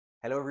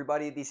Hello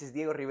everybody, this is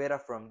Diego Rivera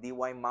from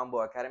DY Mambo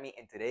Academy,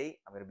 and today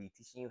I'm going to be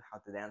teaching you how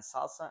to dance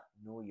salsa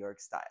New York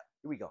style.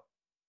 Here we go.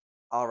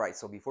 Alright,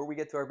 so before we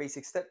get to our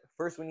basic step,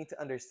 first we need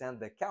to understand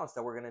the counts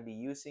that we're going to be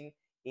using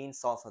in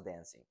salsa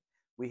dancing.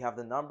 We have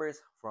the numbers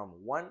from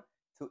 1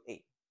 to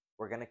 8.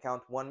 We're going to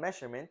count one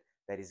measurement,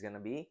 that is going to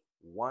be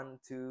 1,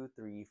 2,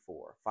 3,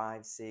 4,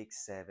 5,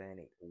 6, 7,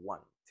 8. 1,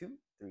 2,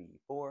 3,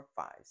 4,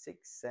 5, 6,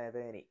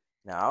 7, 8.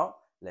 Now,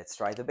 let's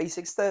try the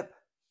basic step.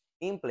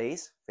 In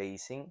place,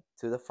 facing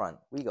to the front.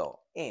 We go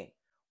in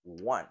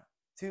 1,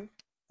 2,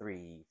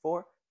 3,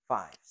 4,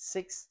 5,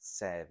 6,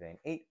 7,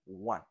 8.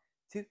 1,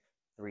 2,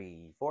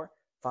 3, 4,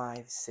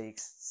 5,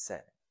 6,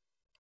 7.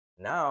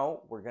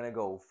 Now we're gonna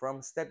go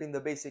from stepping the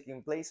basic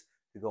in place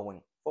to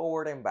going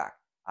forward and back.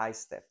 I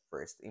step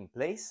first in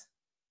place,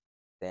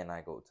 then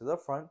I go to the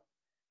front,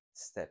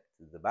 step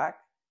to the back,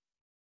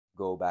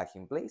 go back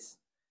in place,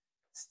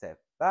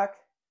 step back,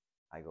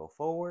 I go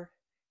forward,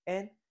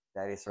 and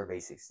that is our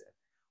basic step.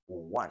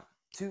 1,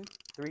 2,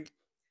 3,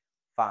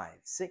 5,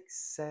 6,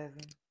 7.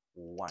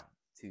 1,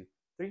 2,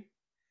 3,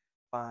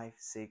 5,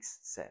 6,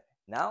 7.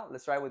 Now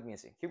let's try with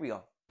music. Here we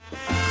go.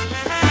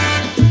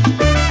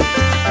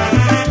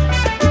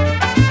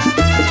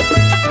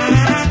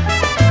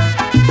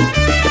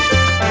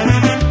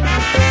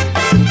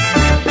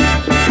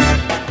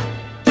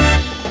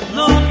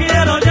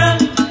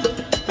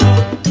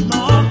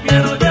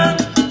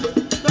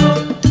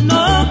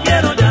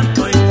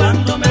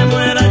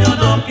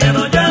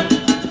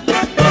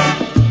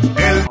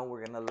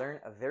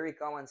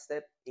 Common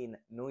step in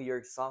New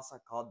York salsa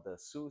called the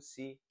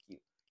Susie Q.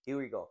 Here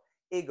we go.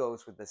 It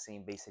goes with the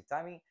same basic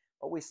timing,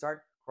 but we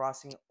start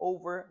crossing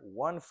over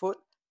one foot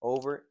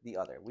over the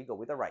other. We go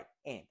with the right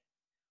and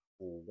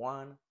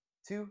 1,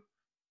 2,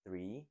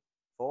 3,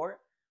 4,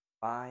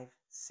 5,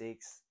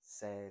 6,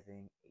 7,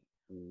 8.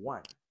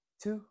 1,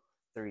 2,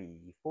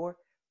 3, 4,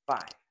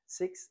 5,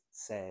 6,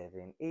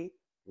 7, 8.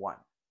 1,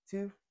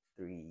 2,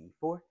 3,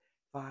 4,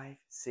 5,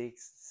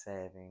 6,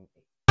 7,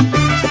 8.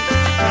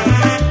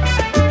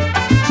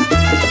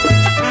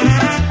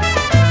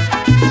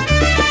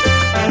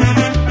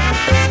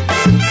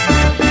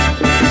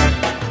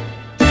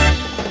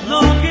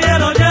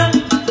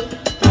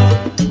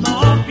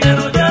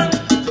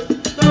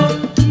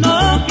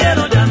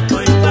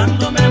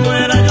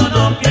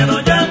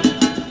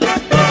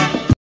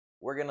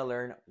 We're gonna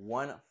learn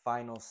one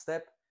final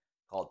step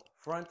called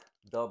front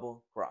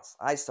double cross.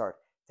 I start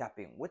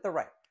tapping with the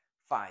right,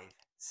 5,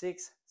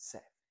 6,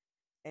 7,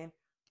 and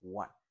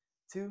 1,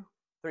 2,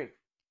 3,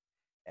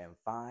 and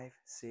 5,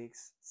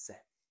 6,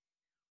 7.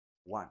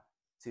 1,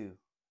 2,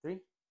 3,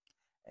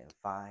 and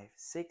 5,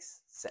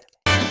 6, 7.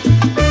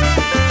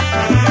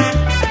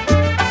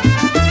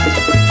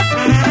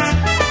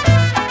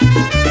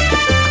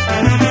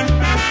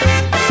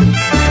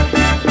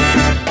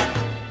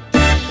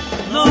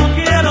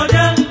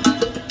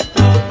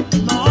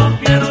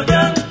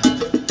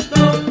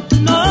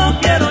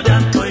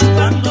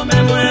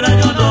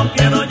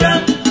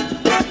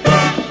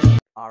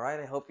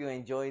 I hope you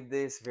enjoyed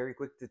this very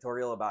quick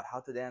tutorial about how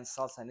to dance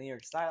salsa New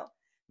York style.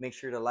 Make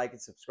sure to like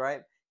and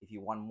subscribe if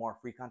you want more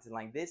free content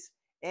like this.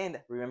 And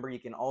remember, you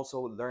can also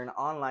learn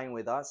online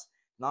with us.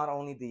 Not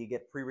only do you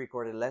get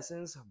pre-recorded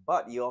lessons,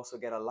 but you also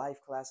get a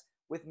live class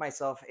with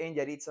myself and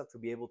Yaritza to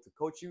be able to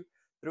coach you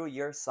through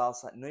your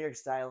salsa New York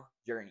style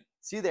journey.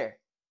 See you there.